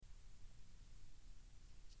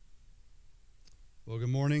Well, good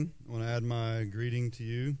morning. I want to add my greeting to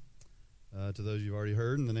you, to those you've already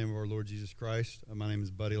heard, in the name of our Lord Jesus Christ. My name is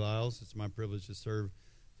Buddy Lyles. It's my privilege to serve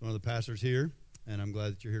as one of the pastors here, and I'm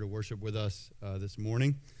glad that you're here to worship with us this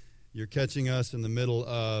morning. You're catching us in the middle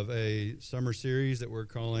of a summer series that we're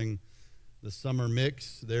calling the Summer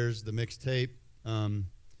Mix. There's the mixtape.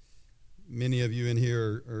 Many of you in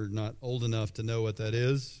here are not old enough to know what that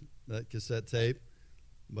is, that cassette tape,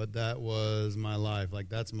 but that was my life. Like,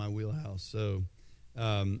 that's my wheelhouse. So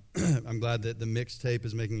I'm glad that the mixtape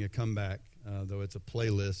is making a comeback, though it's a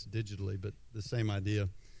playlist digitally, but the same idea.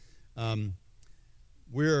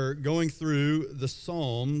 We're going through the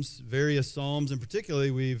Psalms, various Psalms, and particularly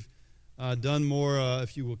we've done more,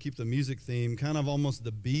 if you will keep the music theme, kind of almost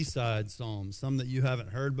the B-side Psalms, some that you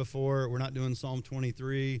haven't heard before. We're not doing Psalm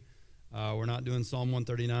 23. We're not doing Psalm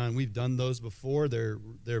 139. We've done those before. They're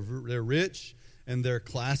rich, and they're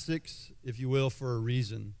classics, if you will, for a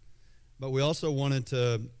reason. But we also wanted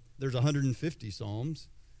to, there's 150 Psalms,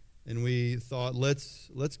 and we thought,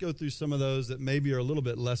 let's go through some of those that maybe are a little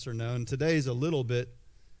bit lesser known. Today's a little bit,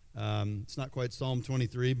 it's not quite Psalm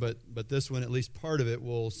 23, but this one, at least part of it,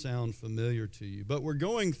 will sound familiar to you. But we're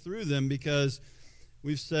going through them because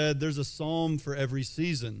we've said there's a psalm for every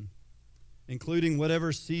season, including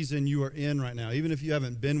whatever season you are in right now. Even if you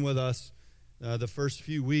haven't been with us the first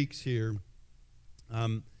few weeks here,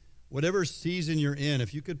 whatever season you're in,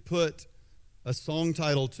 if you could put a song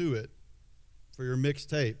title to it for your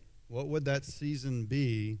mixtape, what would that season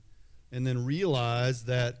be? And then realize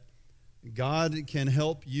that God can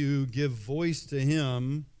help you give voice to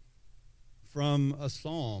Him from a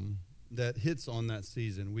psalm that hits on that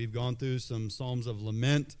season. We've gone through some psalms of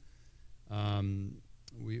lament.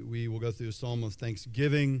 We will go through a psalm of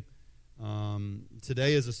thanksgiving.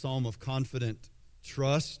 Today is a psalm of confident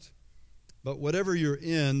trust. But whatever you're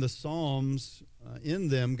in, the Psalms, in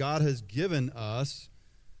them, God has given us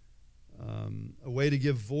a way to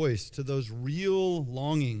give voice to those real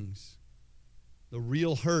longings, the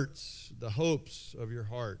real hurts, the hopes of your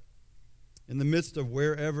heart, in the midst of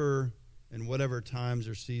wherever and whatever times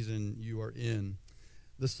or season you are in.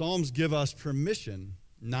 The Psalms give us permission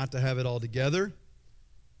not to have it all together.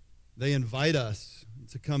 They invite us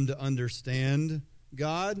to come to understand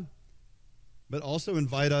God, but also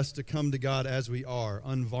invite us to come to God as we are,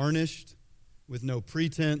 unvarnished, with no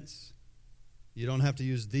pretense. You don't have to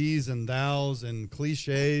use these and thous and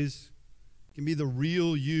cliches. It can be the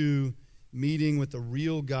real you meeting with the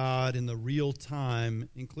real God in the real time,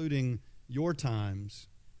 including your times,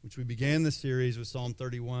 which we began the series with Psalm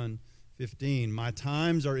 31:15. My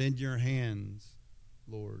times are in your hands,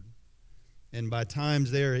 Lord. And by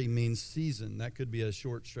times there, it means season. That could be a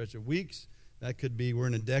short stretch of weeks. That could be we're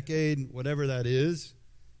in a decade, whatever that is.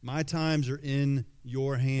 My times are in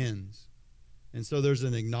your hands. And so there's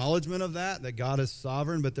an acknowledgement of that God is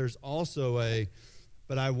sovereign, but there's also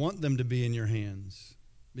but I want them to be in your hands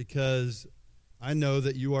because I know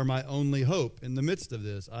that you are my only hope in the midst of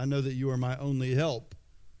this. I know that you are my only help.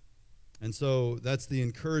 And so that's the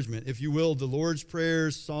encouragement. If you will, the Lord's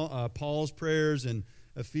prayers, Paul's prayers, and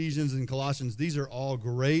Ephesians and Colossians, these are all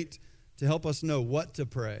great to help us know what to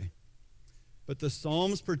pray. But the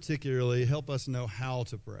Psalms particularly help us know how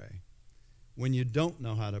to pray. When you don't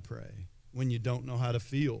know how to pray, when you don't know how to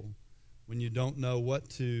feel, when you don't know what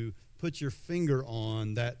to put your finger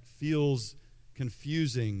on that feels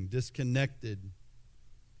confusing, disconnected.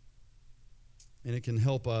 And it can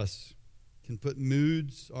help us, can put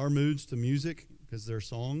our moods to music because they're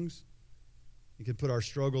songs. It can put our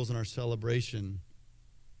struggles and our celebration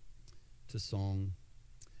to song.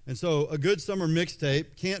 And so a good summer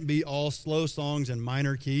mixtape can't be all slow songs and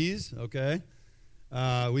minor keys, okay?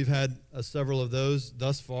 We've had several of those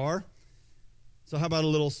thus far. So how about a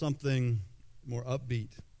little something more upbeat?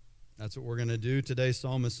 That's what we're going to do. Today's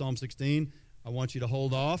psalm is Psalm 16. I want you to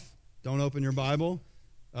hold off. Don't open your Bible.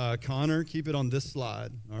 Connor, keep it on this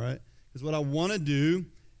slide, all right? Because what I want to do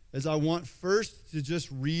is I want first to just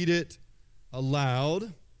read it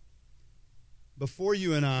aloud before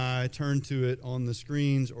you and I turn to it on the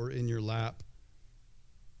screens or in your lap.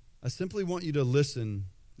 I simply want you to listen.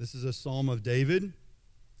 This is a psalm of David.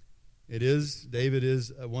 David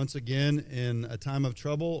is once again in a time of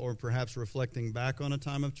trouble or perhaps reflecting back on a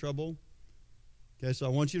time of trouble. Okay, so I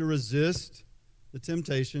want you to resist the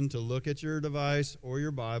temptation to look at your device or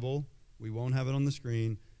your Bible. We won't have it on the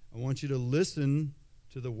screen. I want you to listen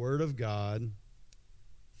to the Word of God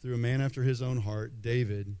through a man after his own heart,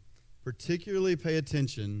 David. Particularly pay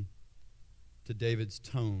attention to David's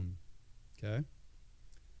tone, okay?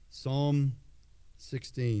 Psalm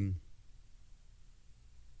 16.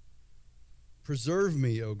 Preserve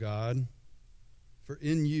me, O God, for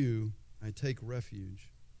in you I take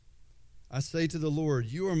refuge. I say to the Lord,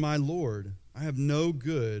 you are my Lord. I have no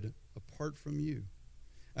good apart from you.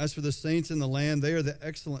 As for the saints in the land, they are the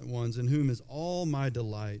excellent ones, in whom is all my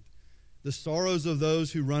delight. The sorrows of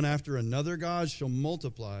those who run after another god shall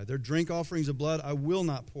multiply. Their drink offerings of blood I will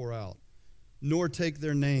not pour out, nor take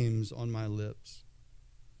their names on my lips.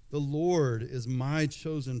 The Lord is my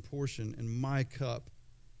chosen portion and my cup.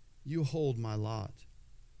 You hold my lot.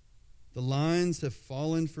 The lines have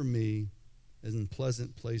fallen for me as in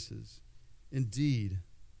pleasant places. Indeed,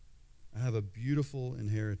 I have a beautiful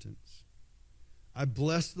inheritance. I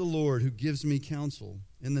bless the Lord who gives me counsel.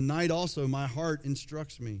 In the night also my heart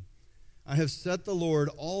instructs me. I have set the Lord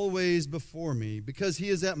always before me. Because he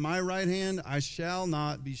is at my right hand, I shall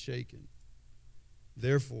not be shaken.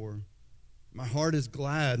 Therefore, my heart is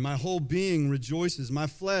glad. My whole being rejoices. My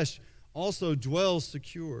flesh also dwells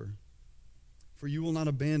secure. For you will not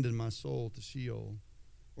abandon my soul to Sheol,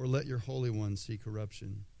 or let your Holy One see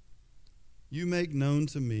corruption. You make known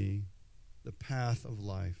to me the path of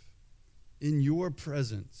life. In your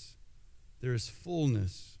presence there is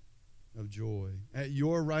fullness of joy. At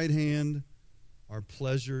your right hand are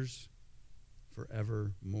pleasures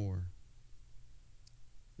forevermore.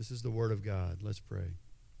 This is the word of God. Let's pray.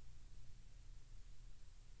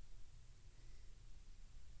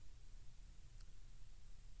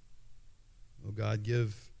 Oh God,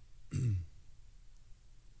 give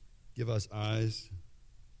us eyes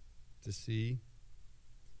to see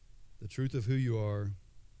the truth of who you are,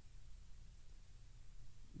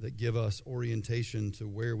 that give us orientation to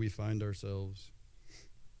where we find ourselves,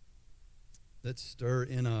 that stir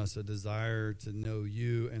in us a desire to know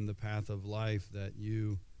you and the path of life that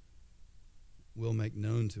you will make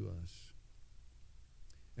known to us.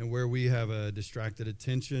 And where we have a distracted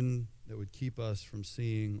attention that would keep us from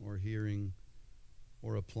seeing or hearing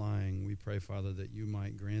or applying, we pray, Father, that you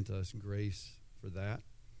might grant us grace for that,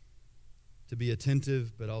 to be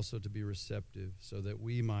attentive but also to be receptive, so that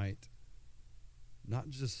we might not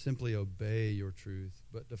just simply obey your truth,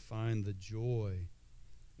 but to find the joy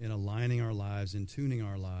in aligning our lives and tuning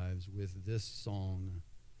our lives with this song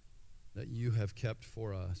that you have kept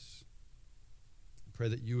for us. I pray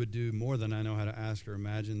that you would do more than I know how to ask or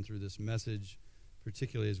imagine through this message,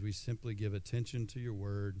 particularly as we simply give attention to your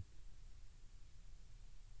word.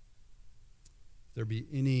 If there be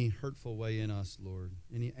any hurtful way in us, Lord,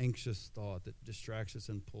 any anxious thought that distracts us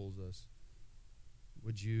and pulls us,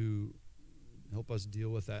 would you help us deal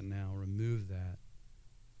with that now, remove that,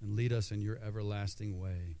 and lead us in your everlasting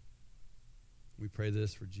way. We pray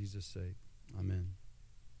this for Jesus' sake. Amen.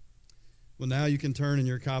 Well, now you can turn in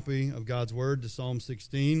your copy of God's Word to Psalm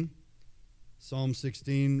 16. Psalm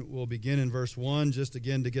 16 will begin in verse 1, just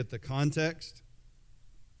again to get the context.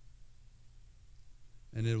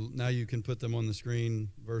 And now you can put them on the screen.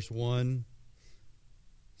 Verse 1.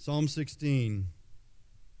 Psalm 16,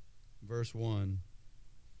 verse 1.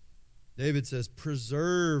 David says,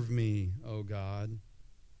 preserve me, O God,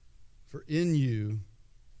 for in you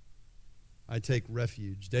I take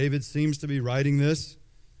refuge. David seems to be writing this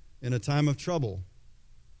in a time of trouble.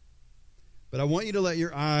 But I want you to let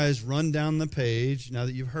your eyes run down the page. Now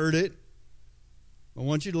that you've heard it, I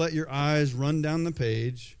want you to let your eyes run down the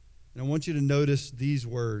page, and I want you to notice these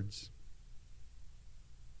words.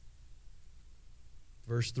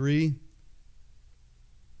 Verse 3,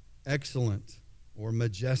 excellent or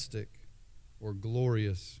majestic or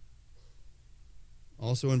glorious.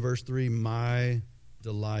 Also in verse 3, my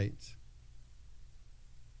delight.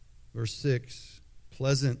 Verse 6,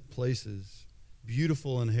 pleasant places,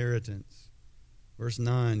 beautiful inheritance. Verse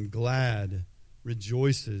 9, glad,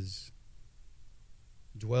 rejoices,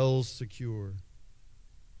 dwells secure.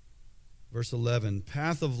 Verse 11,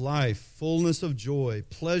 path of life, fullness of joy,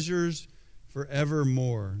 pleasures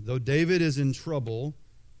forevermore. Though David is in trouble,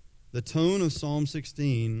 the tone of Psalm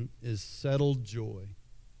 16 is settled joy.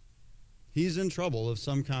 He's in trouble of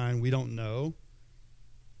some kind we don't know.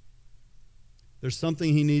 There's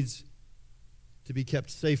something he needs to be kept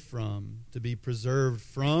safe from, to be preserved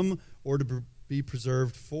from, or to be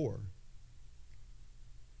preserved for.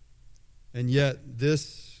 And yet the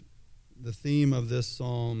theme of this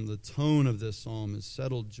psalm, the tone of this psalm is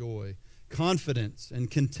settled joy, confidence, and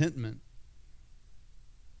contentment.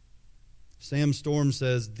 Sam Storm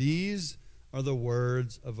says, these are the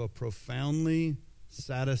words of a profoundly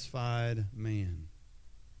satisfied man.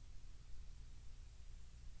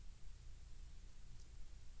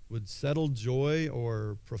 Would settled joy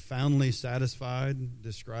or profoundly satisfied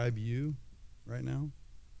describe you right now?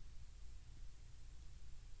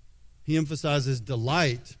 He emphasizes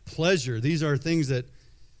delight, pleasure. These are things that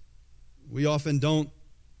we often don't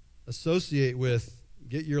associate with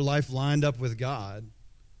get your life lined up with God.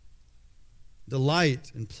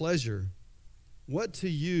 Delight and pleasure. What to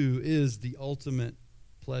you is the ultimate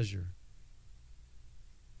pleasure?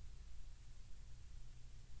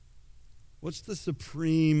 What's the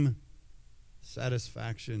supreme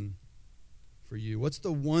satisfaction for you? What's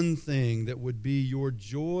the one thing that would be your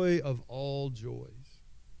joy of all joys?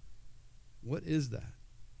 What is that?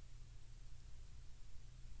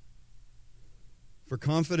 For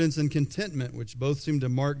confidence and contentment, which both seem to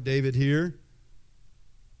mark David here,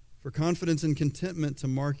 for confidence and contentment to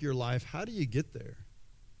mark your life, how do you get there?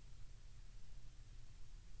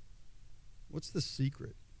 What's the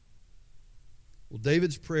secret? Well,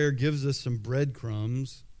 David's prayer gives us some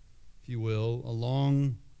breadcrumbs, if you will,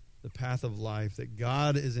 along the path of life that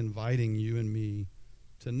God is inviting you and me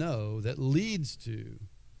to know that leads to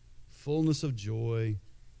fullness of joy,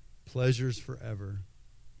 pleasures forever,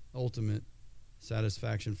 ultimate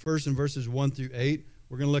satisfaction. First, in verses 1 through 8,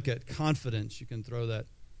 we're going to look at confidence. You can throw that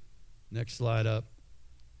next slide up.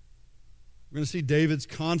 We're going to see David's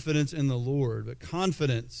confidence in the Lord, but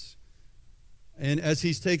confidence. And as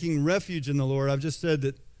he's taking refuge in the Lord, I've just said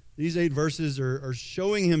that these 8 verses are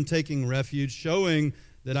showing him taking refuge, showing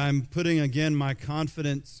that I'm putting again my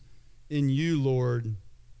confidence in you, Lord.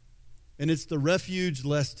 And it's the refuge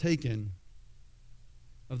less taken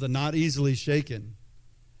of the not easily shaken.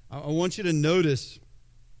 I want you to notice,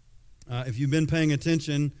 if you've been paying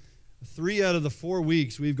attention, 3 out of the 4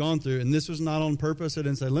 weeks we've gone through, and this was not on purpose. I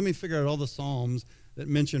didn't say, let me figure out all the Psalms that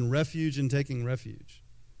mention refuge and taking refuge.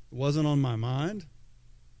 It wasn't on my mind.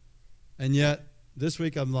 And yet, this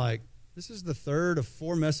week I'm like, this is the 3rd of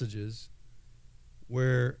 4 messages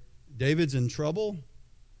where David's in trouble,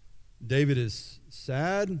 David is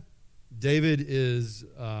sad, David is,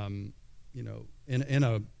 in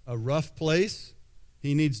a rough place.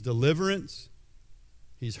 He needs deliverance.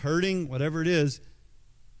 He's hurting, whatever it is.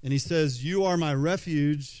 And he says, you are my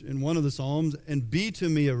refuge in one of the Psalms, and be to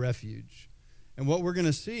me a refuge. And what we're going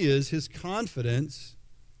to see is his confidence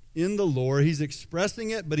in the Lord. He's expressing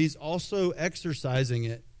it, but he's also exercising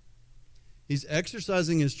it. He's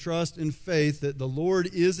exercising his trust and faith that the Lord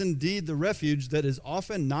is indeed the refuge that is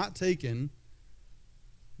often not taken.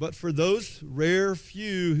 But for those rare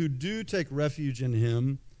few who do take refuge in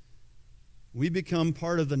him, we become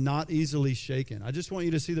part of the not easily shaken. I just want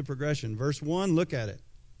you to see the progression. Verse 1, look at it.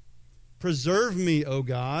 Preserve me, O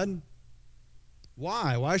God.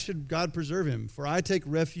 Why? Why should God preserve him? For I take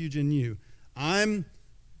refuge in you. I'm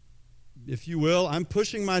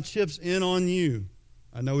pushing my chips in on you.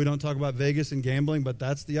 I know we don't talk about Vegas and gambling, but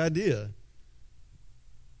that's the idea.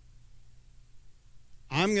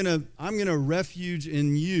 I'm gonna refuge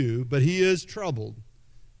in you, but he is troubled.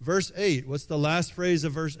 Verse 8, what's the last phrase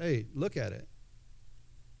of verse 8? Look at it.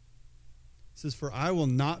 It says, for I will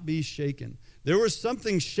not be shaken. There was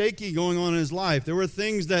something shaky going on in his life. There were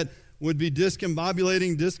things that would be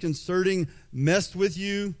discombobulating, disconcerting, mess with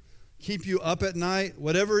you, keep you up at night,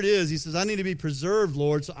 whatever it is. He says, I need to be preserved,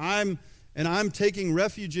 Lord. So I'm taking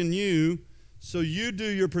refuge in you, so you do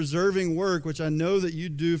your preserving work, which I know that you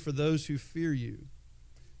do for those who fear you,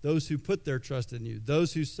 those who put their trust in you,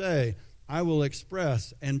 those who say, I will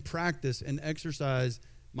express and practice and exercise.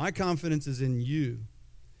 My confidence is in you,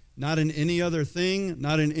 not in any other thing,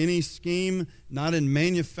 not in any scheme, not in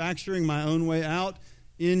manufacturing my own way out,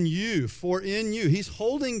 in you, for in you. He's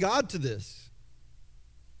holding God to this.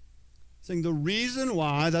 Saying the reason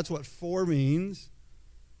why, that's what for means,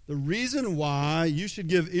 the reason why you should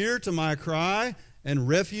give ear to my cry and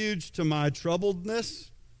refuge to my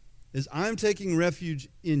troubledness is I'm taking refuge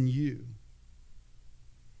in you.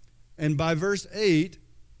 And by verse 8,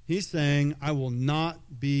 he's saying, I will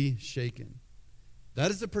not be shaken. That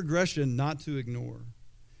is a progression not to ignore.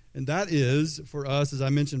 And that is, for us, as I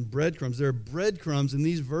mentioned, breadcrumbs. There are breadcrumbs in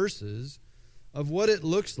these verses of what it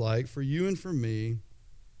looks like for you and for me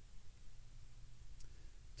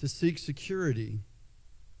to seek security,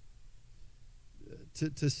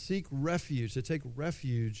 to seek refuge, to take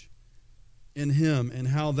refuge in him, and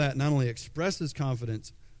how that not only expresses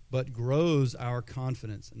confidence, but grows our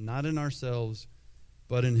confidence, not in ourselves,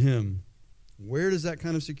 but in him. Where does that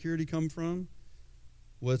kind of security come from?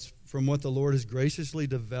 What's from what the Lord has graciously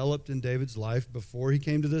developed in David's life before he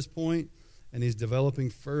came to this point, and he's developing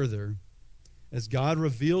further as God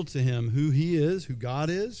revealed to him who he is, who God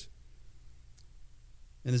is,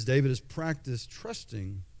 and as David has practiced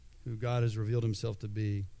trusting who God has revealed himself to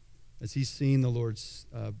be, as he's seen the Lord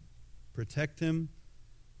protect him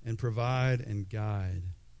and provide and guide.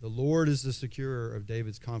 The Lord is the securer of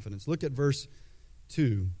David's confidence. Look at verse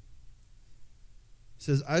 2. It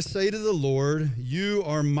says, I say to the Lord, you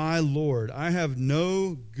are my Lord. I have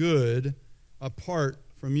no good apart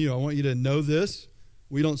from you. I want you to know this.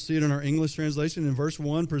 We don't see it in our English translation. In verse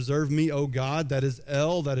 1, preserve me, O God. That is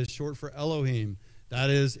El, that is short for Elohim. That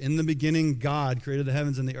is, in the beginning, God created the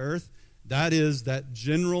heavens and the earth. That is that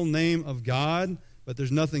general name of God, but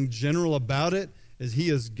there's nothing general about it, as he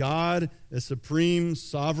is God, a supreme,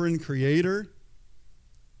 sovereign creator.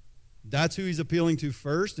 That's who he's appealing to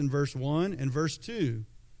first in verse 1. And verse 2,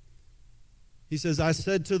 he says, I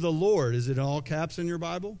said to the Lord. Is it in all caps in your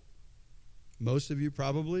Bible? Most of you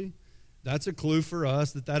probably. That's a clue for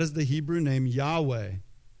us that is the Hebrew name Yahweh,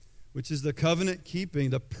 which is the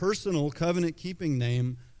covenant-keeping, the personal covenant-keeping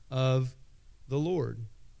name of the Lord.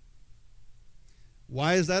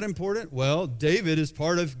 Why is that important? Well, David is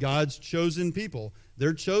part of God's chosen people.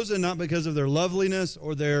 They're chosen not because of their loveliness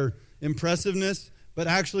or their impressiveness, but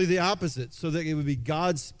actually the opposite, so that it would be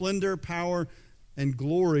God's splendor, power, and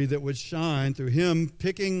glory that would shine through him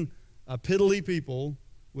picking a piddly people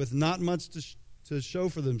with not much to show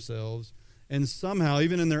for themselves, and somehow,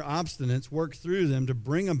 even in their obstinance, work through them to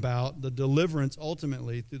bring about the deliverance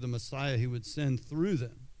ultimately through the Messiah he would send through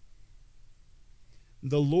them.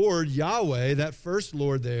 The Lord, Yahweh, that first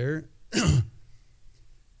Lord there,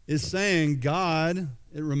 is saying God,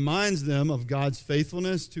 it reminds them of God's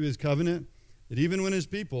faithfulness to his covenant, that even when his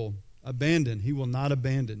people abandon, he will not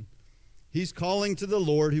abandon. He's calling to the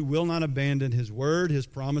Lord who will not abandon his word, his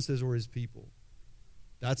promises, or his people.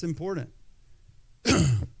 That's important.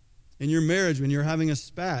 In your marriage, when you're having a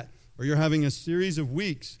spat, or you're having a series of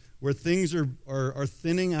weeks where things are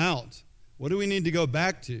thinning out, what do we need to go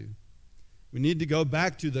back to? We need to go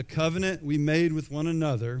back to the covenant we made with one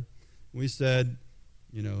another. We said,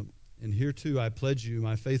 and here too I pledge you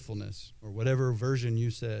my faithfulness, or whatever version you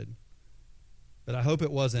said. But I hope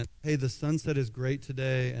it wasn't, hey, the sunset is great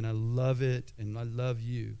today, and I love it, and I love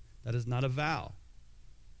you. That is not a vow.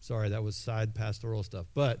 Sorry, that was side pastoral stuff.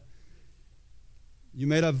 But you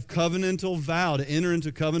made a covenantal vow to enter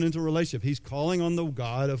into covenantal relationship. He's calling on the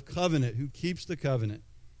God of covenant who keeps the covenant.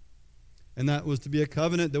 And that was to be a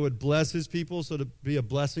covenant that would bless his people, so to be a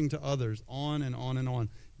blessing to others, on and on and on.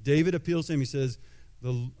 David appeals to him. He says,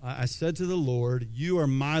 I said to the Lord, you are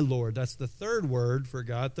my Lord. That's the third word for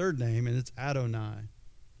God, third name, and it's Adonai.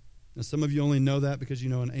 Now, some of you only know that because you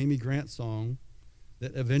know an Amy Grant song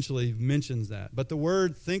that eventually mentions that. But the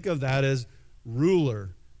word, think of that as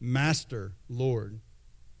ruler, master, Lord.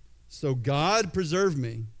 So God, preserve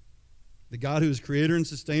me. The God who is creator and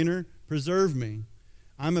sustainer, preserve me.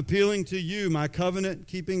 I'm appealing to you, my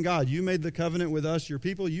covenant-keeping God. You made the covenant with us, your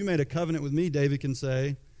people. You made a covenant with me, David can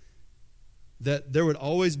say, that there would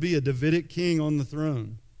always be a Davidic king on the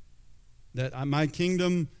throne, that my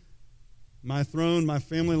kingdom, my throne, my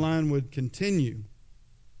family line would continue.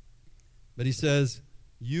 But he says,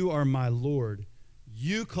 you are my Lord.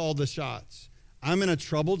 You call the shots. I'm in a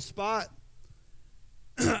troubled spot.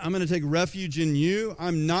 I'm going to take refuge in you.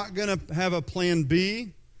 I'm not going to have a plan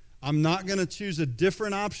B. I'm not going to choose a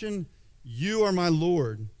different option. You are my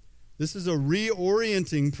Lord. This is a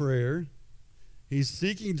reorienting prayer. He's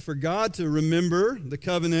seeking for God to remember the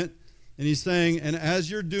covenant, and he's saying, and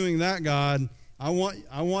as you're doing that, God, I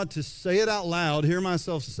want to say it out loud, hear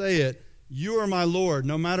myself say it. You are my Lord.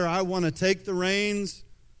 No matter I want to take the reins,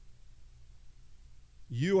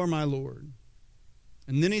 you are my Lord.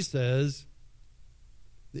 And then he says,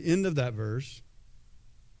 the end of that verse,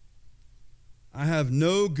 I have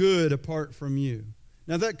no good apart from you.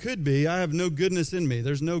 Now that could be, I have no goodness in me.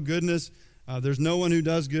 There's no goodness. There's no one who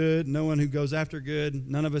does good, no one who goes after good.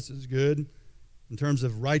 None of us is good in terms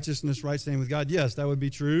of righteousness, right standing with God. Yes, that would be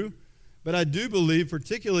true. But I do believe,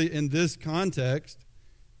 particularly in this context,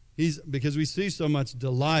 because we see so much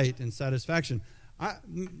delight and satisfaction.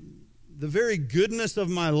 The very goodness of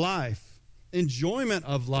my life, enjoyment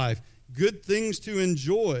of life, good things to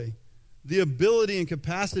enjoy, the ability and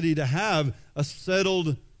capacity to have a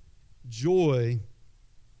settled joy,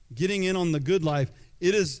 getting in on the good life,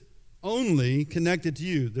 it is only connected to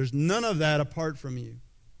you. There's none of that apart from you.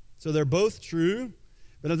 So they're both true,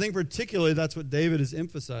 but I think particularly that's what David is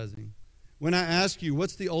emphasizing. When I ask you,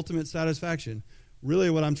 what's the ultimate satisfaction? Really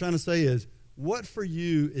what I'm trying to say is, what for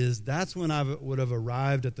you is that's when I would have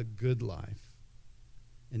arrived at the good life.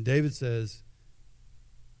 And David says,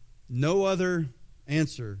 no other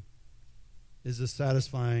answer is a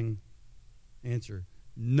satisfying answer.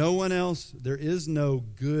 No one else, there is no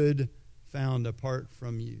good found apart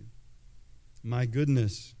from you. My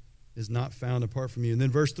goodness is not found apart from you. And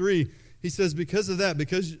then verse 3, he says, because of that,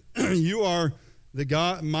 because you are the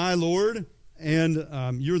God, my Lord,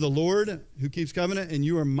 and you're the Lord who keeps covenant, and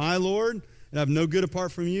you are my Lord, and I have no good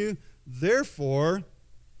apart from you. Therefore,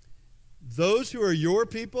 those who are your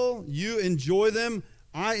people, you enjoy them.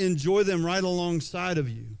 I enjoy them right alongside of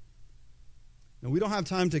you. Now, we don't have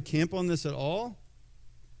time to camp on this at all,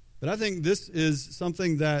 but I think this is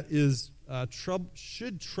something that is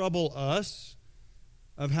should trouble us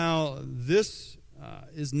of how this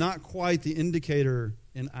is not quite the indicator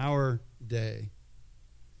in our day.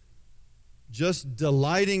 Just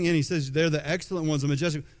delighting in, he says, they're the excellent ones, the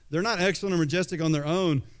majestic. They're not excellent or majestic on their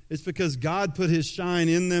own. It's because God put his shine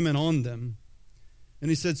in them and on them. And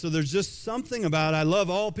he said, so there's just something about, I love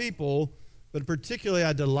all people, but particularly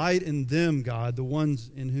I delight in them, God, the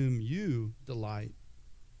ones in whom you delight.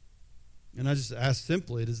 And I just ask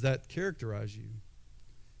simply, does that characterize you?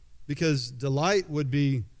 Because delight would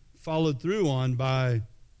be followed through on by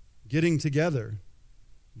getting together,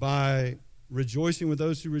 by rejoicing with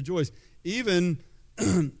those who rejoice. Even,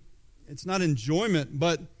 it's not enjoyment,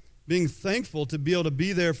 but being thankful to be able to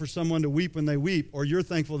be there for someone to weep when they weep, or you're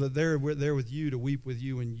thankful that they're there with you to weep with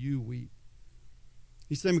you when you weep.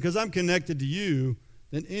 He's saying, because I'm connected to you,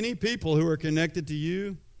 then any people who are connected to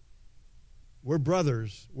you, we're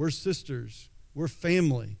brothers, we're sisters, we're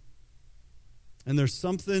family. And there's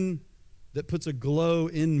something that puts a glow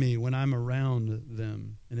in me when I'm around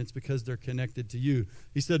them, and it's because they're connected to you.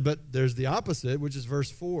 He said, but there's the opposite, which is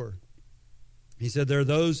verse 4. He said, there are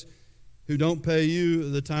those who don't pay you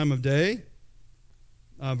the time of day.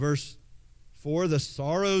 Verse 4, the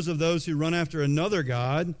sorrows of those who run after another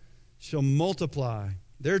god shall multiply.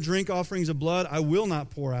 Their drink offerings of blood I will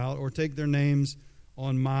not pour out or take their names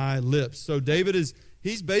on my lips. So David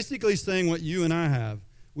he's basically saying what you and I have.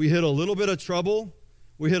 We hit a little bit of trouble.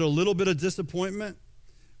 We hit a little bit of disappointment.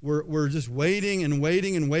 We're just waiting and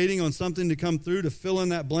waiting and waiting on something to come through to fill in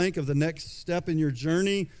that blank of the next step in your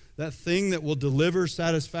journey, that thing that will deliver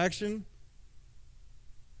satisfaction.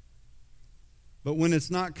 But when it's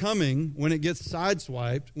not coming, when it gets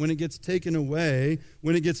sideswiped, when it gets taken away,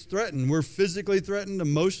 when it gets threatened, we're physically threatened,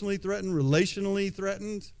 emotionally threatened, relationally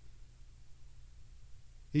threatened.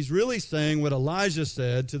 He's really saying what Elijah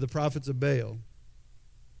said to the prophets of Baal.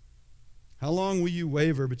 How long will you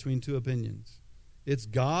waver between two opinions? It's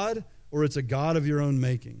God or it's a god of your own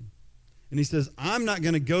making. And he says, I'm not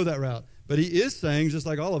going to go that route. But he is saying, just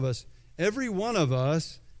like all of us, every one of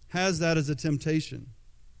us has that as a temptation.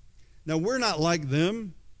 Now, we're not like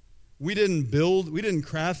them. We didn't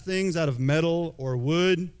craft things out of metal or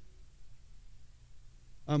wood.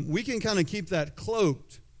 We can kind of keep that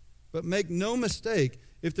cloaked, but make no mistake,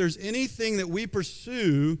 if there's anything that we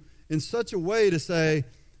pursue in such a way to say,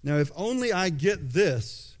 now if only I get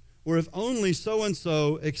this, or if only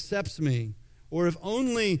so-and-so accepts me, or if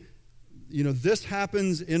only, this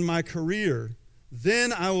happens in my career,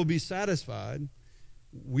 then I will be satisfied.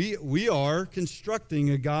 We are constructing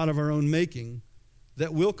a God of our own making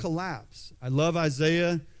that will collapse. I love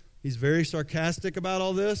Isaiah. He's very sarcastic about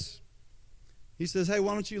all this. He says, hey,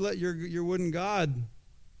 why don't you let your wooden God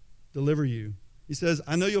deliver you? He says,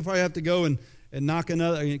 I know you'll probably have to go and knock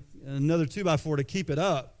another 2x4 to keep it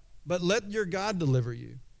up, but let your God deliver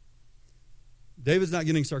you. David's not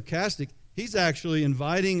getting sarcastic. He's actually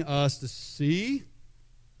inviting us to see,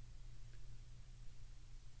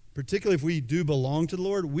 particularly if we do belong to the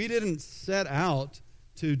Lord, we didn't set out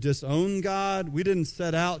to disown God. We didn't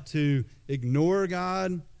set out to ignore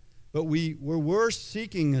God, but we were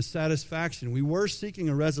seeking a satisfaction. We were seeking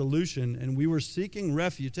a resolution, and we were seeking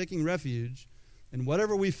refuge, taking refuge in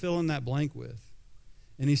whatever we fill in that blank with.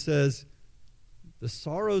 And he says, the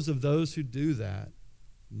sorrows of those who do that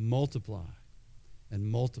multiply and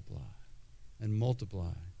multiply and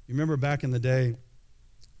multiply. You remember back in the day,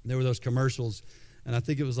 there were those commercials, and I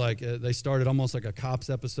think it was like they started almost like a cops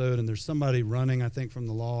episode, and there's somebody running, I think, from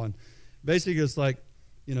the law. And basically it's like,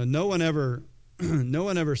 no one ever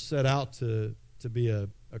set out to be a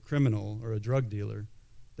criminal or a drug dealer.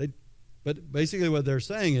 But basically what they're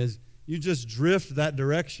saying is you just drift that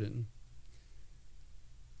direction.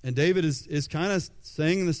 And David is kind of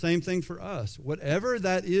saying the same thing for us. Whatever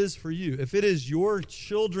that is for you, if it is your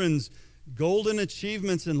children's golden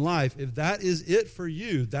achievements in life, if that is it for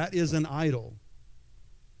you, that is an idol.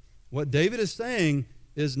 What David is saying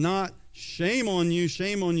is not shame on you,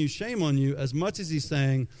 shame on you, shame on you, as much as he's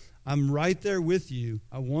saying, I'm right there with you.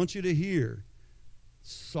 I want you to hear.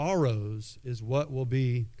 Sorrows is what will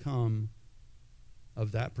become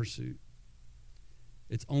of that pursuit.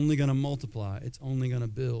 It's only going to multiply. It's only going to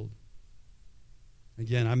build.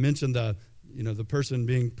 Again, I mentioned the person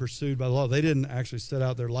being pursued by the law. They didn't actually set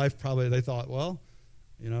out their life. Probably they thought, I'm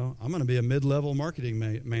going to be a mid-level marketing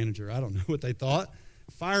manager. I don't know what they thought.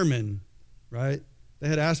 Firemen, right? They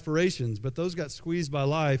had aspirations, but those got squeezed by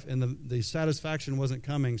life, and the satisfaction wasn't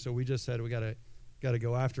coming. So we just said we got to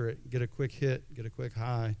go after it, get a quick hit, get a quick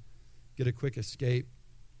high, get a quick escape.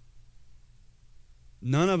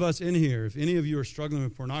 None of us in here, if any of you are struggling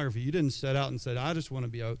with pornography, you didn't set out and said, I just want to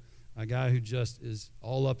be a guy who just is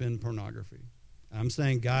all up in pornography. I'm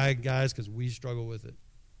saying guys, because we struggle with it.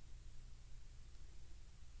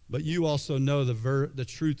 But you also know the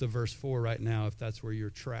truth of verse 4 right now, if that's where you're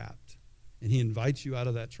trapped. And he invites you out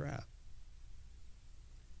of that trap.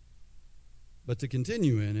 But to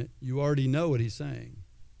continue in it, you already know what he's saying.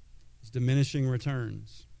 It's diminishing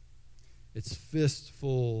returns. It's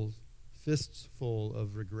fistfuls full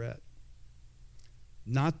of regret.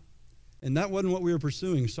 And that wasn't what we were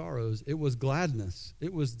pursuing, sorrows. It was gladness.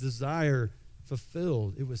 It was desire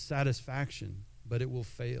fulfilled. It was satisfaction, but it will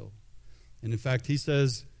fail. And in fact, he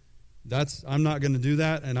says, I'm not going to do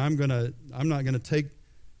that, and I'm not going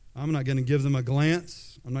to give them a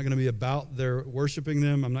glance. I'm not going to be about their worshiping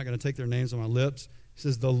them. I'm not going to take their names on my lips. He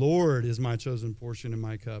says, the Lord is my chosen portion and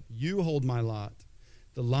my cup. You hold my lot.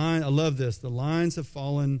 I love this. The lines have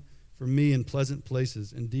fallen for me in pleasant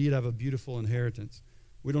places. Indeed, I have a beautiful inheritance.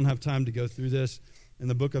 We don't have time to go through this. In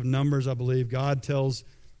the book of Numbers, I believe, God tells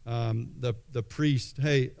the priest,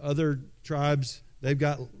 hey, other tribes, they've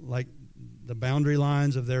got like the boundary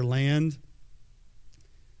lines of their land,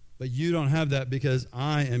 but you don't have that because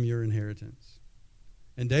I am your inheritance.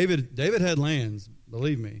 And David had lands,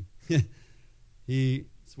 believe me.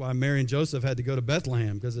 That's why Mary and Joseph had to go to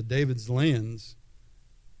Bethlehem, because of David's lands.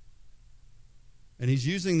 And he's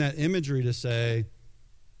using that imagery to say,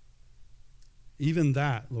 even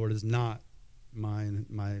that, Lord, is not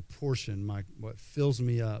my portion, what fills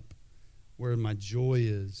me up, where my joy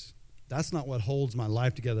is. That's not what holds my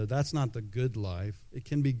life together. That's not the good life. It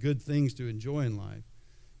can be good things to enjoy in life.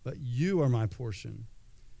 But you are my portion,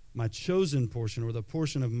 my chosen portion, or the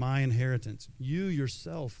portion of my inheritance. You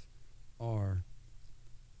yourself are.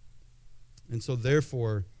 And so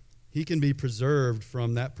therefore, he can be preserved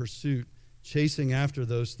from that pursuit, chasing after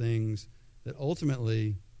those things that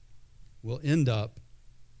ultimately will end up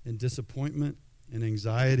in disappointment and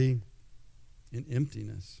anxiety and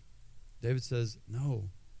emptiness. David says, no,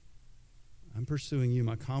 I'm pursuing you.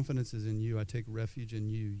 My confidence is in you. I take refuge in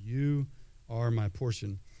you. You are my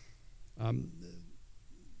portion.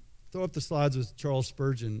 Throw up the slides with Charles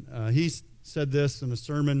Spurgeon. He said this in a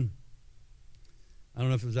sermon. I don't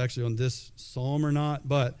know if it was actually on this psalm or not,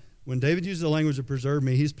 but when David uses the language of preserve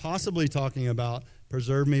me, he's possibly talking about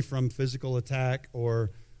preserve me from physical attack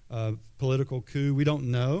or political coup. We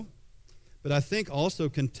don't know. But I think also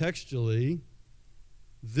contextually,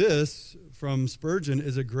 this from Spurgeon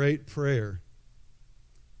is a great prayer.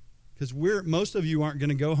 Because most of you aren't going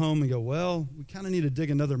to go home and go, well, we kind of need to dig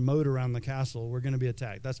another moat around the castle. We're going to be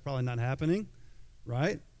attacked. That's probably not happening,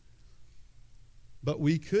 right? But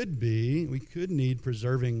we could need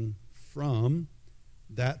preserving from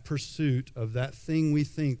that pursuit of that thing we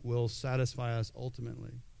think will satisfy us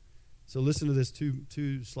ultimately. So listen to this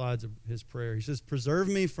two slides of his prayer. He says, preserve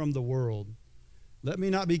me from the world. Let me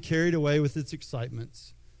not be carried away with its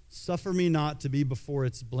excitements. Suffer me not to be before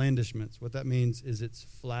its blandishments. What that means is its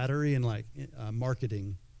flattery and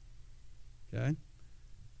marketing. Okay?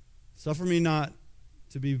 Suffer me not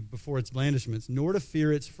to be before its blandishments, nor to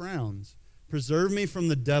fear its frowns. Preserve me from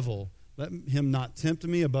the devil. Let him not tempt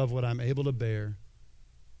me above what I'm able to bear.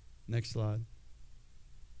 Next slide.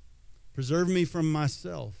 Preserve me from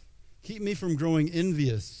myself. Keep me from growing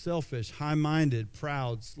envious, selfish, high-minded,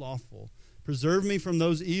 proud, slothful. Preserve me from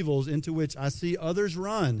those evils into which I see others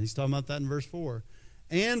run. He's talking about that in verse 4.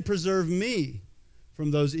 And preserve me from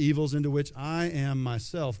those evils into which I am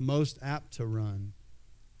myself most apt to run.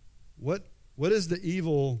 What is the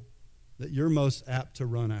evil that you're most apt to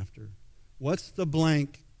run after? What's the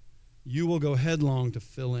blank you will go headlong to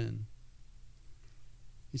fill in?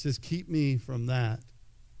 He says, keep me from that.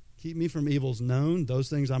 Keep me from evils known, those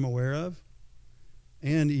things I'm aware of,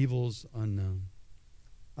 and evils unknown.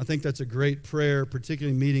 I think that's a great prayer,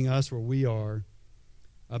 particularly meeting us where we are,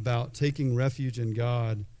 about taking refuge in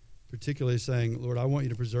God, particularly saying, Lord, I want you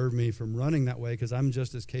to preserve me from running that way because I'm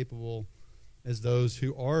just as capable as those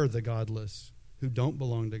who are the godless, who don't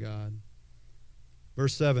belong to God.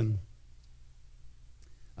 Verse 7,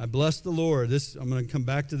 I bless the Lord. I'm going to come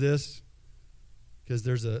back to this because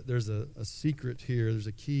there's a secret here. There's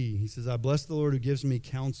a key. He says, I bless the Lord who gives me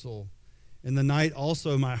counsel. In the night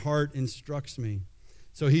also my heart instructs me.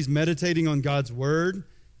 So he's meditating on God's word.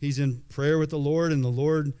 He's in prayer with the Lord, and the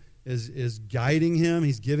Lord is guiding him.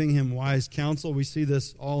 He's giving him wise counsel. We see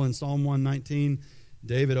this all in Psalm 119.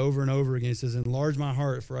 David over and over again, he says, enlarge my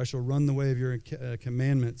heart, for I shall run the way of your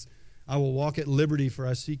commandments. I will walk at liberty, for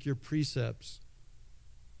I seek your precepts.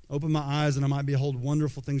 Open my eyes, and I might behold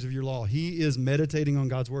wonderful things of your law. He is meditating on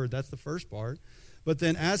God's word. That's the first part. But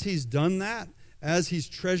then as he's done that, as he's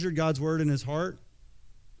treasured God's word in his heart,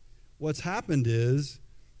 what's happened is,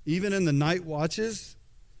 even in the night watches,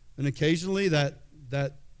 and occasionally that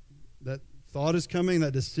thought is coming,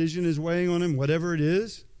 that decision is weighing on him, whatever it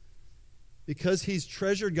is, because he's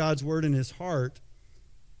treasured God's word in his heart,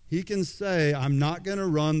 he can say, I'm not going to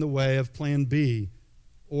run the way of plan B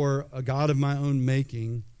or a God of my own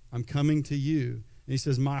making. I'm coming to you. And he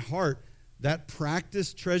says, my heart, that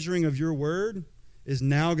practiced treasuring of your word is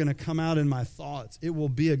now going to come out in my thoughts. It will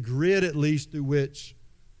be a grid at least through which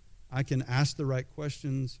I can ask the right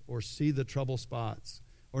questions or see the trouble spots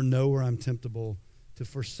or know where I'm temptable to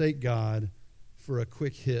forsake God for a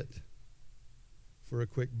quick hit, for a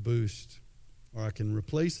quick boost, or I can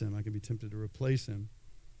replace him. I can be tempted to replace him.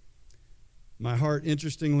 My heart,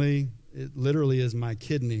 interestingly, it literally is my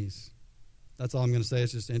kidneys. That's all I'm going to say.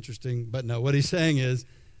 It's just interesting. But no, what he's saying is,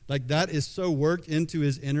 like, that is so worked into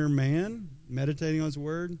his inner man, meditating on his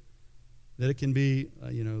word, that it can be,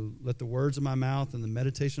 let the words of my mouth and the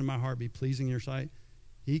meditation of my heart be pleasing in your sight.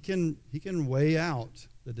 He can weigh out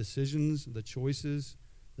the decisions, the choices,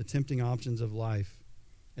 the tempting options of life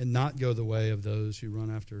and not go the way of those who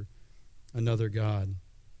run after another God.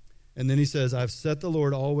 And then he says, I've set the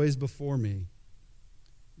Lord always before me.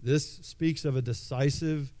 This speaks of a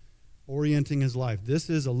decisive orienting his life. This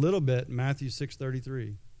is a little bit Matthew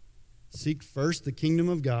 6:33. Seek first the kingdom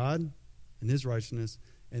of God and his righteousness,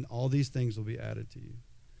 and all these things will be added to you.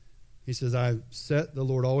 He says, I've set the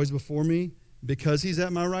Lord always before me. Because he's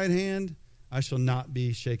at my right hand, I shall not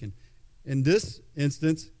be shaken. In this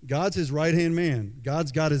instance, God's his right-hand man.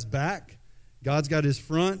 God's got his back. God's got his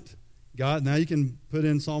front. God, now you can put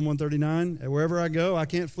in Psalm 139. And wherever I go, I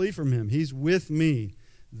can't flee from him. He's with me.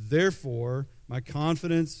 Therefore, my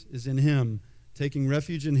confidence is in him. Taking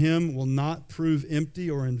refuge in him will not prove empty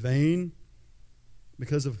or in vain.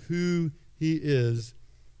 Because of who he is,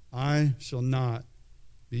 I shall not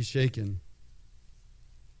be shaken.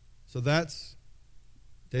 So that's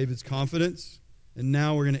David's confidence. And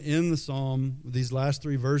now we're going to end the psalm with these last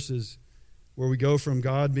three verses where we go from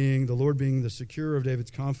God being, the Lord being the securer of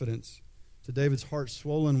David's confidence, to David's heart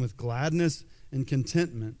swollen with gladness and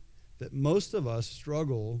contentment that most of us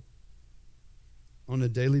struggle on a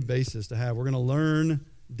daily basis to have. We're going to learn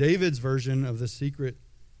David's version of the secret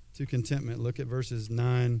to contentment. Look at verses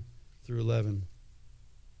 9 through 11.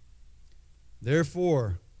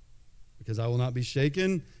 Therefore, because I will not be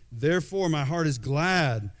shaken, therefore my heart is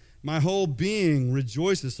glad. My whole being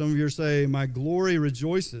rejoices. Some of you say, my glory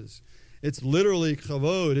rejoices. It's literally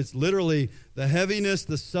kavod. It's literally the heaviness,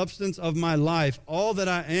 the substance of my life. All that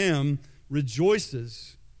I am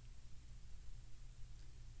rejoices.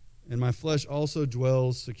 And my flesh also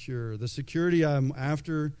dwells secure. The security I'm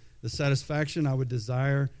after, the satisfaction I would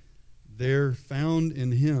desire, they're found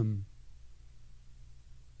in him.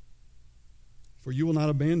 For you will not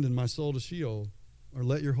abandon my soul to Sheol, or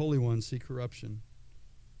let your Holy One see corruption.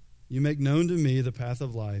 You make known to me the path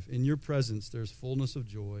of life. In your presence there's fullness of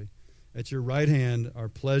joy. At your right hand are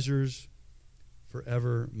pleasures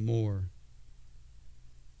forevermore.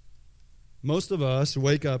 Most of us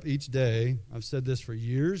wake up each day. I've said this for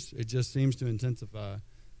years. It just seems to intensify.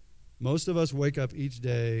 Most of us wake up each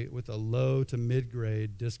day with a low to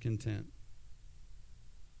mid-grade discontent.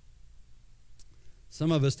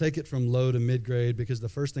 Some of us take it from low to mid-grade because the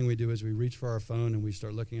first thing we do is we reach for our phone and we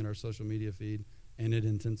start looking at our social media feed, and it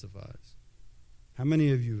intensifies. How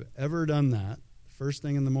many of you have ever done that first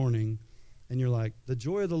thing in the morning and you're like, the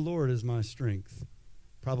joy of the Lord is my strength?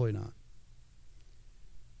 Probably not.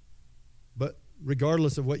 But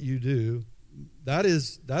regardless of what you do, that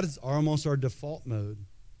is almost our default mode.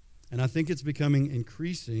 And I think it's becoming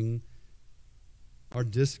increasing our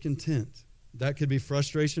discontent. That could be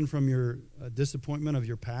frustration from your disappointment of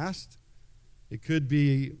your past. It could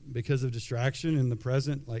be because of distraction in the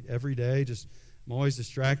present, like every day, just I'm always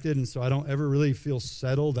distracted, and so I don't ever really feel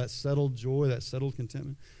settled, that settled joy, that settled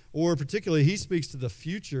contentment. Or particularly, he speaks to the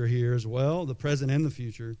future here as well, the present and the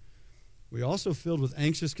future. We're also filled with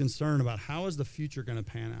anxious concern about how is the future going to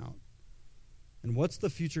pan out? And what's the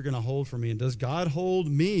future going to hold for me? And does God hold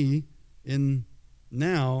me in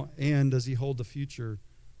now, and does he hold the future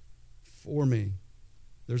for me?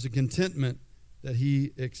 There's a contentment that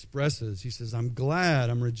he expresses. He says, I'm glad,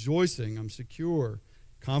 I'm rejoicing, I'm secure.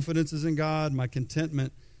 Confidence is in God. My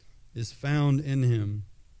contentment is found in him.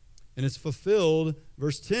 And it's fulfilled.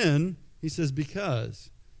 Verse 10, he says,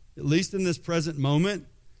 because, at least in this present moment,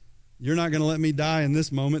 you're not going to let me die in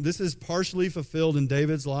this moment. This is partially fulfilled in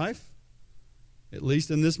David's life. At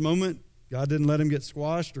least in this moment, God didn't let him get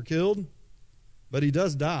squashed or killed, but he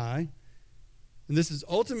does die. And this is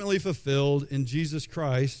ultimately fulfilled in Jesus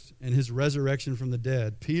Christ and his resurrection from the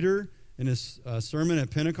dead. Peter in his sermon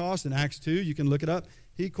at Pentecost in Acts 2. You can look it up.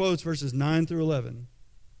 He quotes verses 9 through 11.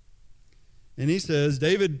 And he says,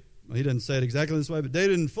 David, well, he doesn't say it exactly this way, but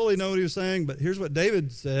David didn't fully know what he was saying, but here's what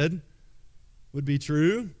David said would be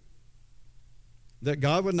true, that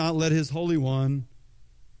God would not let his Holy One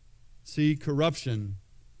see corruption,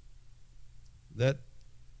 that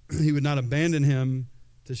he would not abandon him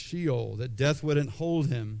to Sheol, that death wouldn't hold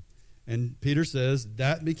him. And Peter says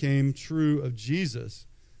that became true of Jesus.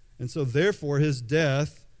 And so therefore his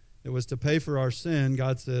death, it was to pay for our sin.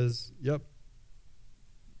 God says, yep,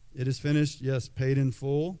 it is finished, yes, paid in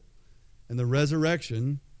full. And the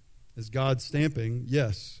resurrection is God stamping,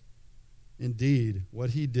 yes, indeed,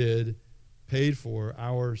 what he did paid for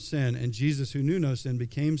our sin. And Jesus, who knew no sin,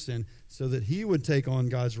 became sin so that he would take on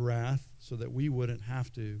God's wrath so that we wouldn't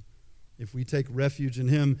have to if we take refuge in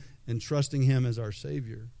him and trusting him as our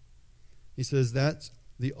Savior. He says that's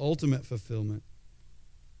the ultimate fulfillment.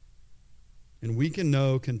 And we can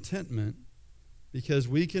know contentment because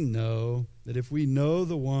we can know that if we know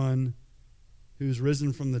the one who's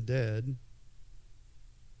risen from the dead,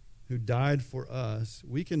 who died for us,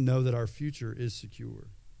 we can know that our future is secure.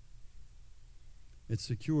 It's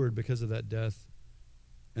secured because of that death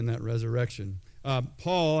and that resurrection.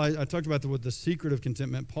 Paul, I talked about the secret of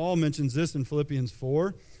contentment. Paul mentions this in Philippians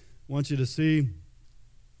 4. I want you to see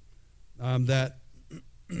that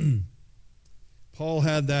Paul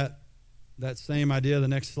had that same idea. The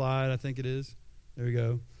next slide, I think it is. There we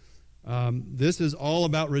go. This is all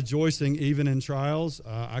about rejoicing even in trials.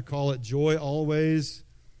 I call it joy always,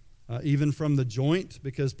 even from the joint,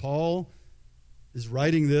 because Paul is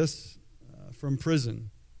writing this from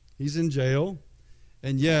prison. He's in jail,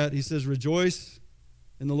 and yet he says, rejoice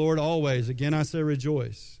in the Lord always. Again, I say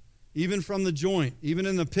rejoice. Even from the joint, even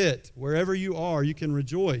in the pit, wherever you are, you can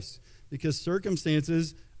rejoice, because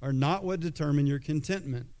circumstances are not what determine your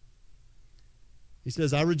contentment. He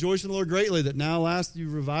says, I rejoice in the Lord greatly that now last you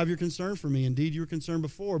revive your concern for me. Indeed, you were concerned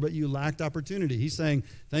before, but you lacked opportunity. He's saying,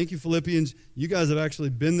 thank you, Philippians. You guys have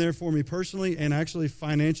actually been there for me personally and actually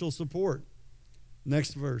financial support.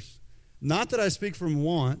 Next verse. Not that I speak from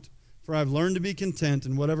want, for I've learned to be content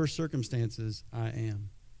in whatever circumstances I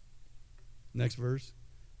am. Next verse.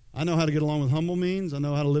 I know how to get along with humble means. I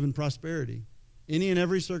know how to live in prosperity. Any and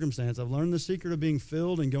every circumstance. I've learned the secret of being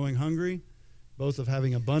filled and going hungry, both of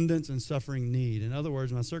having abundance and suffering need. In other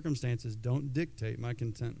words, my circumstances don't dictate my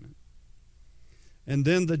contentment. And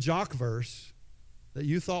then the jock verse that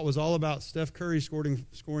you thought was all about Steph Curry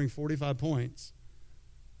scoring 45 points.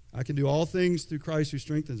 I can do all things through Christ who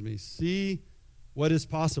strengthens me. See what is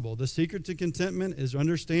possible. The secret to contentment is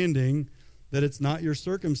understanding that it's not your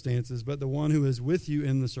circumstances, but the one who is with you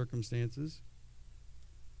in the circumstances.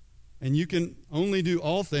 And you can only do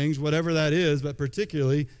all things, whatever that is, but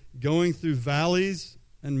particularly going through valleys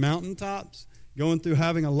and mountaintops, going through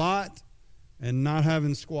having a lot and not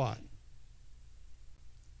having squat.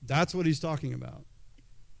 That's what he's talking about.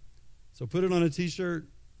 So put it on a t-shirt,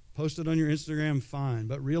 post it on your Instagram, fine,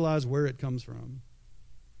 but realize where it comes from.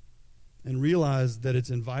 And realize that it's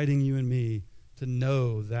inviting you and me to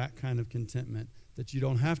know that kind of contentment, that you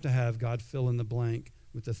don't have to have God fill in the blank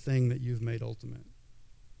with the thing that you've made ultimate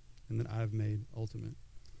and that I've made ultimate.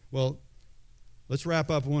 Well, let's wrap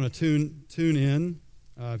up. I want to tune in.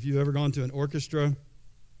 If you've ever gone to an orchestra,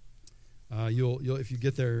 you'll if you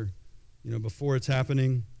get there, before it's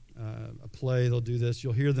happening, a play, they'll do this.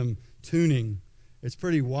 You'll hear them tuning. It's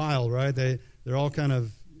pretty wild, right? They're all kind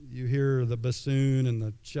of, you hear the bassoon and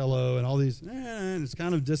the cello and all these, and it's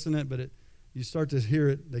kind of dissonant, but you start to hear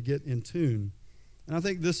it, they get in tune. And I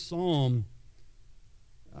think this psalm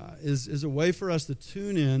is a way for us to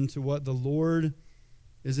tune in to what the Lord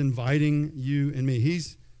is inviting you and me.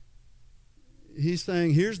 He's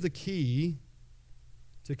saying, here's the key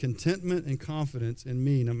to contentment and confidence in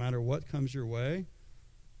me, no matter what comes your way.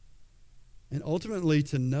 And ultimately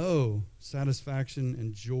to know satisfaction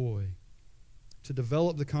and joy, to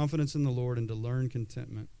develop the confidence in the Lord and to learn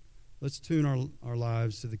contentment. Let's tune our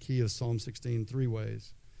lives to the key of Psalm 16 3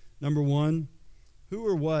 ways. Number one, who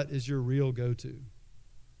or what is your real go-to?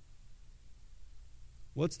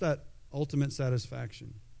 What's that ultimate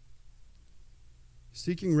satisfaction?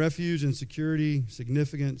 Seeking refuge and security,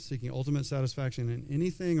 significance, seeking ultimate satisfaction in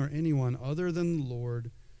anything or anyone other than the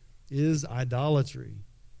Lord is idolatry.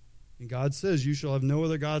 And God says, you shall have no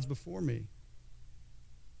other gods before me.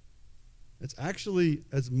 It's actually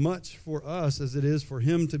as much for us as it is for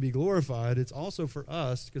him to be glorified. It's also for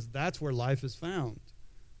us because that's where life is found.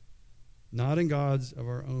 Not in gods of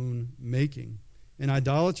our own making. And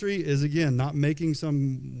idolatry is, again, not making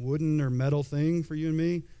some wooden or metal thing for you and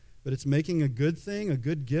me, but it's making a good thing, a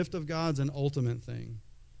good gift of God's, an ultimate thing.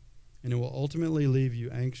 And it will ultimately leave you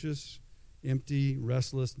anxious, empty,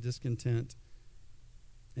 restless, discontent,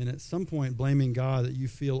 and at some point blaming God that you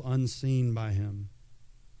feel unseen by him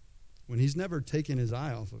when he's never taken his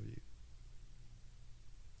eye off of you.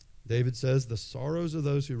 David says, the sorrows of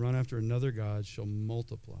those who run after another god shall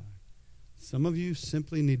multiply. Some of you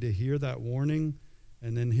simply need to hear that warning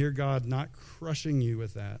and then hear God not crushing you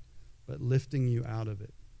with that, but lifting you out of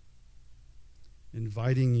it,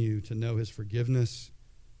 inviting you to know his forgiveness,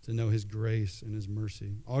 to know his grace and his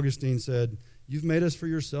mercy. Augustine said, you've made us for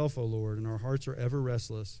yourself, O Lord, and our hearts are ever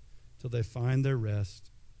restless till they find their rest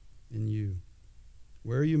in you.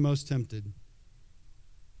 Where are you most tempted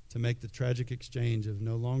to make the tragic exchange of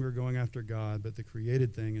no longer going after God, but the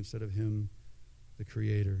created thing instead of him, the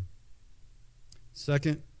creator?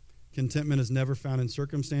 Second, contentment is never found in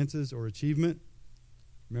circumstances or achievement.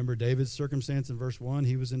 Remember David's circumstance in verse 1,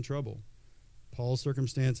 he was in trouble. Paul's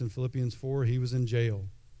circumstance in Philippians 4, he was in jail.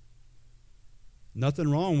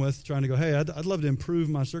 Nothing wrong with trying to go, hey, I'd love to improve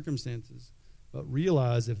my circumstances. But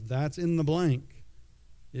realize if that's in the blank,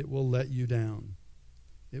 it will let you down.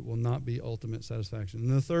 It will not be ultimate satisfaction.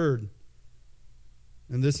 And the third,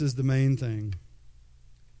 and this is the main thing,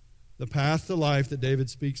 the path to life that David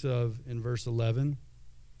speaks of in verse 11,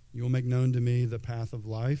 you will make known to me the path of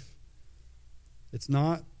life. It's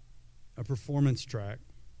not a performance track,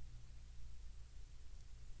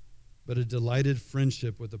 but a delighted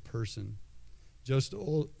friendship with a person. Joe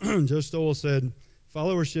Stowell said,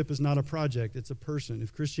 followership is not a project, it's a person.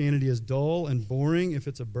 If Christianity is dull and boring, if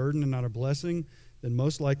it's a burden and not a blessing, then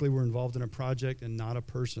most likely we're involved in a project and not a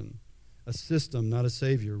person, a system, not a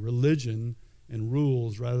savior, religion and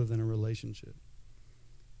rules rather than a relationship.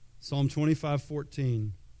 Psalm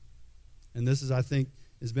 25:14, and this is, I think,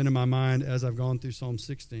 has been in my mind as I've gone through Psalm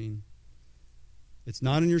 16. It's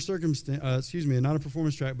not in your not a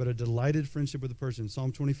performance track, but a delighted friendship with a person.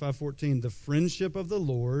 Psalm 25:14, the friendship of the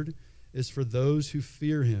Lord is for those who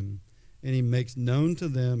fear him, and he makes known to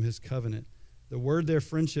them his covenant. The word there,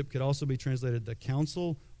 friendship, could also be translated the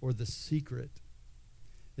counsel or the secret.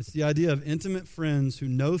 It's the idea of intimate friends who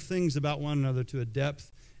know things about one another to a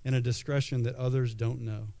depth and a discretion that others don't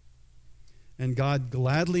know. And God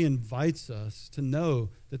gladly invites us to know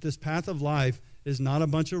that this path of life is not a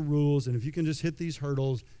bunch of rules, and if you can just hit these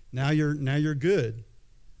hurdles, now you're good.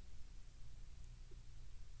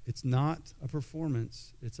 It's not a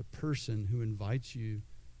performance. It's a person who invites you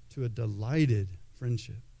to a delighted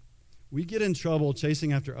friendship. We get in trouble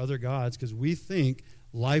chasing after other gods because we think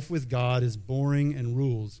life with God is boring and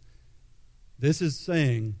rules. This is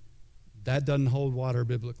saying that doesn't hold water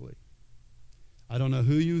biblically. I don't know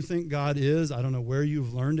who you think God is. I don't know where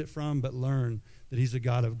you've learned it from, but learn that he's a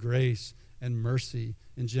God of grace and mercy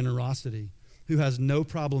and generosity who has no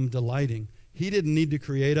problem delighting. He didn't need to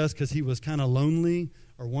create us because he was kind of lonely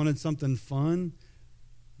or wanted something fun.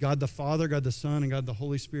 God the Father, God the Son, and God the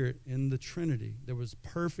Holy Spirit in the Trinity. There was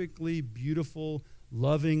perfectly beautiful,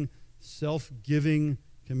 loving, self-giving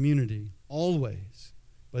community always.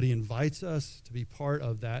 But he invites us to be part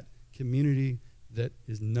of that community that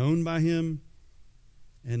is known by him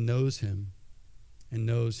and knows him and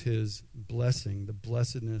knows his blessing, the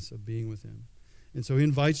blessedness of being with him. And so he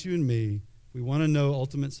invites you and me. We want to know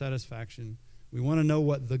ultimate satisfaction. We want to know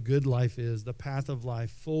what the good life is, the path of life,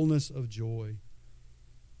 fullness of joy.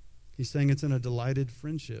 He's saying it's in a delighted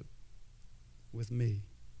friendship with me.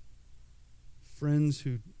 Friends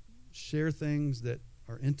who share things that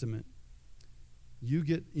are intimate. You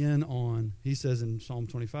get in on, he says in Psalm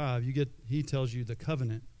 25, he tells you the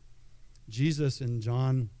covenant. Jesus in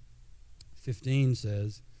John 15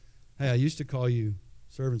 says, hey, I used to call you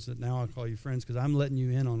servants, but now I'll call you friends because I'm letting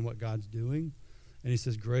you in on what God's doing. And he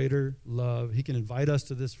says, greater love. He can invite us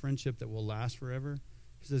to this friendship that will last forever.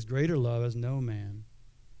 He says, greater love has no man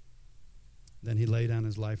than he lay down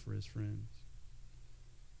his life for his friends.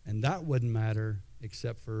 And that wouldn't matter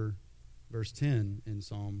except for verse 10 in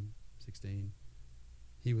Psalm 16.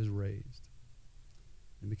 He was raised.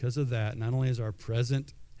 And because of that, not only is our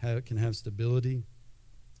present can have stability,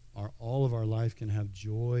 all of our life can have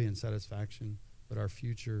joy and satisfaction, but our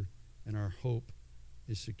future and our hope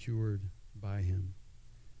is secured by him.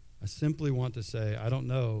 I simply want to say, I don't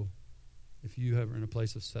know if you are in a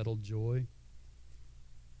place of settled joy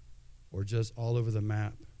or just all over the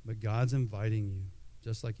map, but God's inviting you,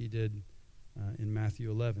 just like he did in Matthew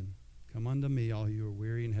 11. Come unto me, all you who are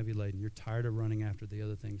weary and heavy laden. You're tired of running after the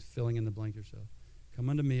other things, filling in the blank yourself. Come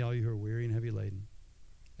unto me, all you who are weary and heavy laden,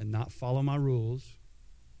 and not follow my rules.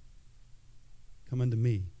 Come unto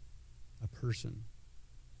me, a person,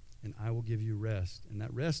 and I will give you rest. And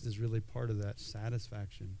that rest is really part of that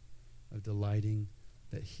satisfaction of delighting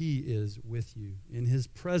that he is with you. In his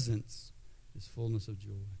presence is fullness of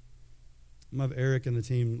joy. I'm going to have Eric and the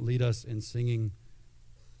team lead us in singing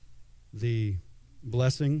the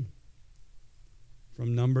blessing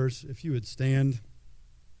from Numbers. If you would stand.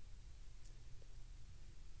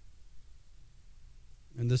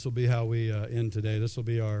 And this will be how we end today. This will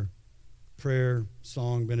be our prayer,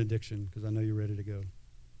 song, benediction, because I know you're ready to go.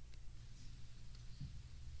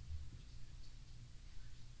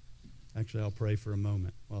 Actually, I'll pray for a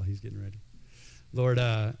moment while he's getting ready. Lord,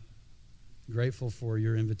 grateful for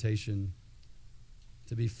your invitation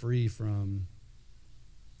to be free from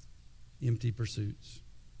empty pursuits.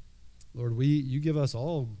 Lord, you give us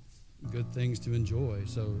all good things to enjoy,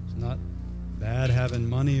 so it's not bad having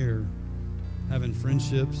money or having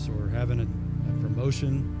friendships or having a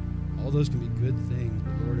promotion. All those can be good things,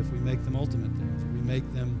 but Lord, if we make them ultimate things, if we make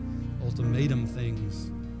them ultimatum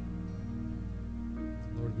things,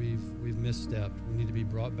 Lord, we've misstepped. We need to be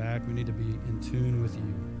brought back. We need to be in tune with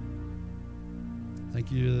you.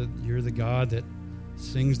 Thank you that you're the God that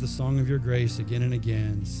sings the song of your grace again and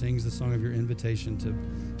again, sings the song of your invitation to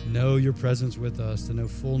know your presence with us, to know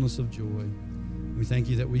fullness of joy. We thank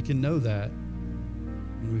you that we can know that,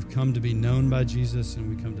 and we've come to be known by Jesus,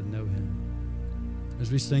 and we come to know him.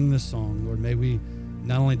 As we sing this song, Lord, may we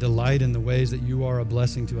not only delight in the ways that you are a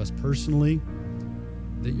blessing to us personally,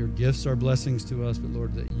 that your gifts are blessings to us, but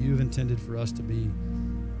Lord, that you've intended for us to be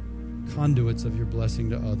conduits of your blessing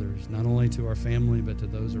to others, not only to our family, but to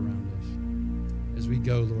those around us. As we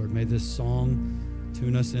go, Lord, may this song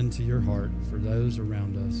tune us into your heart for those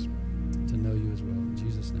around us to know you as well. In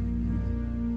Jesus' name.